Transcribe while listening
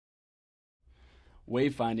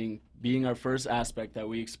wayfinding being our first aspect that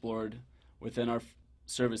we explored within our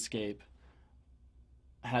Servicescape,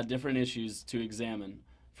 had different issues to examine.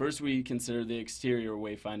 First, we considered the exterior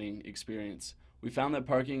wayfinding experience. We found that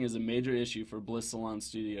parking is a major issue for Bliss Salon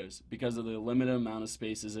Studios because of the limited amount of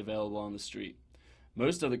spaces available on the street.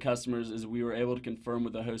 Most of the customers, as we were able to confirm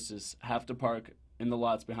with the hostess, have to park in the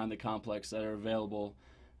lots behind the complex that are available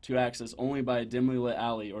to access only by a dimly lit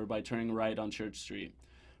alley or by turning right on Church Street.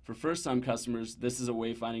 For first-time customers, this is a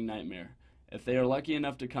wayfinding nightmare. If they are lucky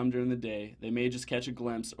enough to come during the day, they may just catch a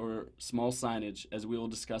glimpse or small signage, as we will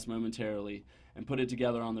discuss momentarily, and put it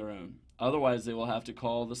together on their own. Otherwise, they will have to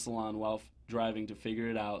call the salon while driving to figure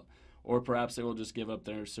it out, or perhaps they will just give up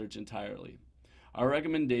their search entirely. Our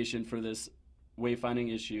recommendation for this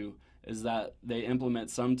wayfinding issue is that they implement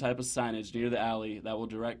some type of signage near the alley that will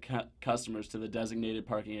direct customers to the designated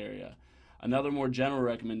parking area. Another more general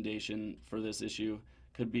recommendation for this issue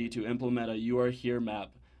could be to implement a "You Are Here"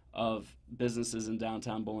 map of businesses in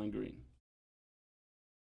downtown Bowling Green.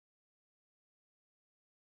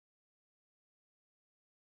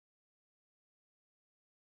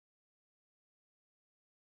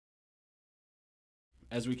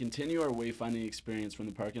 As we continue our wayfinding experience from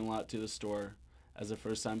the parking lot to the store as a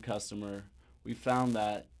first-time customer, we found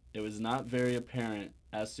that it was not very apparent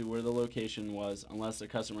as to where the location was unless the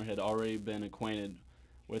customer had already been acquainted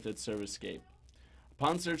with its Servicescape.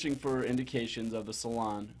 Upon searching for indications of the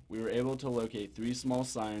salon, we were able to locate 3 small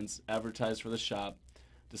signs advertised for the shop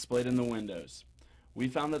displayed in the windows. We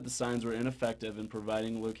found that the signs were ineffective in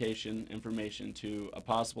providing location information to a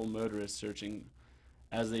possible motorist searching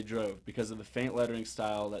as they drove because of the faint lettering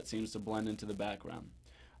style that seems to blend into the background.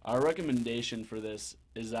 Our recommendation for this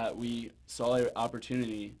is that we saw an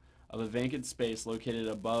opportunity of a vacant space located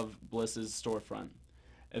above Bliss's storefront.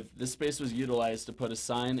 If this space was utilized to put a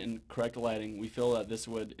sign and correct lighting, we feel that this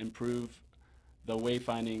would improve the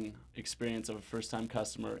wayfinding experience of a first-time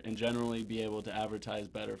customer and generally be able to advertise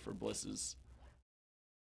better for Bliss's.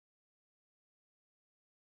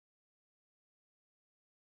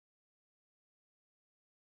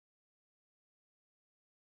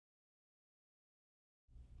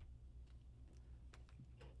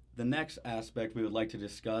 The next aspect we would like to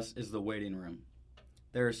discuss is the waiting room.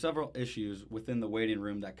 There are several issues within the waiting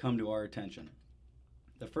room that come to our attention.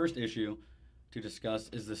 The first issue to discuss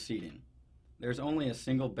is the seating. There's only a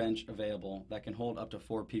single bench available that can hold up to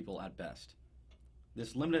 4 people at best.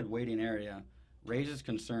 This limited waiting area raises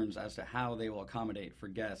concerns as to how they will accommodate for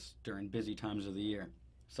guests during busy times of the year,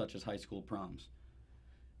 such as high school proms.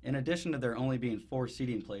 In addition to there only being 4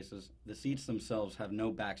 seating places, the seats themselves have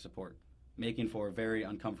no back support, making for a very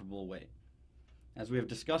uncomfortable wait. As we have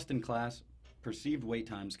discussed in class, perceived wait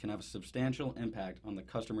times can have a substantial impact on the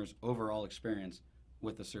customer's overall experience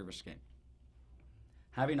with the Servicescape.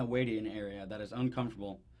 Having a waiting area that is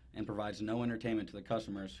uncomfortable and provides no entertainment to the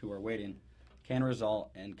customers who are waiting can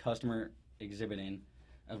result in customer exhibiting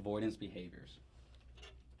avoidance behaviors.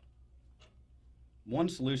 One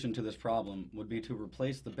solution to this problem would be to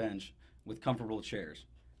replace the bench with comfortable chairs,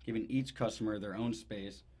 giving each customer their own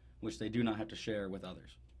space which they do not have to share with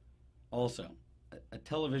others. Also, a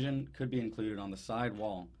television could be included on the side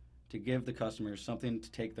wall to give the customers something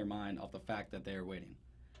to take their mind off the fact that they are waiting.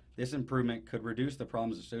 This improvement could reduce the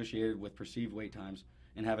problems associated with perceived wait times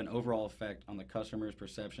and have an overall effect on the customer's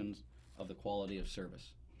perceptions of the quality of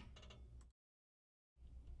service.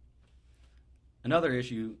 Another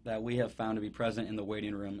issue that we have found to be present in the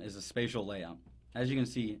waiting room is the spatial layout. As you can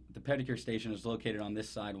see, the pedicure station is located on this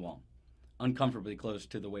side wall, uncomfortably close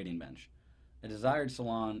to the waiting bench. A desired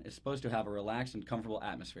salon is supposed to have a relaxed and comfortable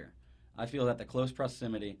atmosphere. I feel that the close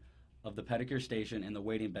proximity of the pedicure station and the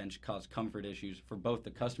waiting bench cause comfort issues for both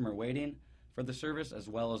the customer waiting for the service as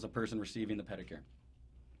well as the person receiving the pedicure.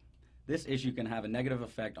 This issue can have a negative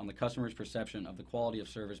effect on the customer's perception of the quality of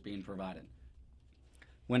service being provided.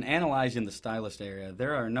 When analyzing the stylist area,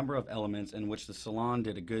 there are a number of elements in which the salon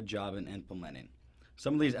did a good job in implementing.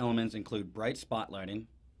 Some of these elements include bright spotlighting,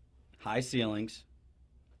 high ceilings,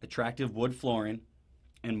 attractive wood flooring,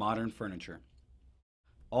 and modern furniture.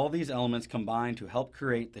 All these elements combine to help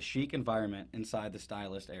create the chic environment inside the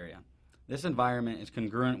stylist area. This environment is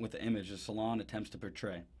congruent with the image the salon attempts to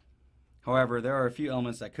portray. However, there are a few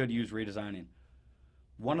elements that could use redesigning.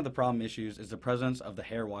 One of the problem issues is the presence of the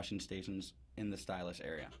hair washing stations in the stylist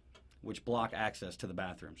area, which block access to the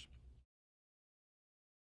bathrooms.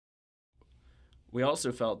 We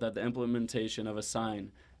also felt that the implementation of a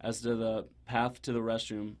sign as to the path to the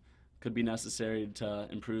restroom could be necessary to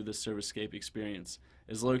improve the Servicescape experience.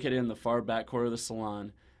 It is located in the far back corner of the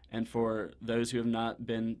salon, and for those who have not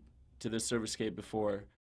been to the Servicescape before,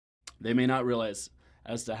 they may not realize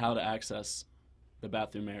as to how to access the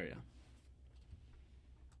bathroom area.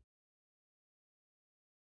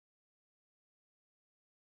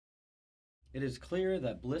 It is clear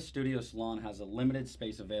that Bliss Studio Salon has a limited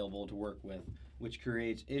space available to work with, which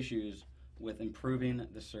creates issues with improving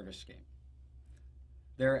the Servicescape.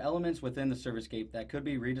 There are elements within the Servicescape that could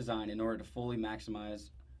be redesigned in order to fully maximize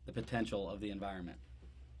the potential of the environment.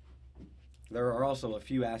 There are also a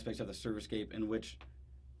few aspects of the Servicescape in which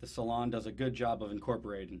the salon does a good job of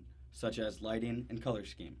incorporating, such as lighting and color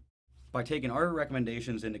scheme. By taking our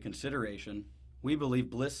recommendations into consideration, we believe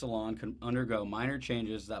Bliss Salon can undergo minor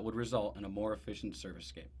changes that would result in a more efficient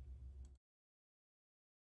Servicescape.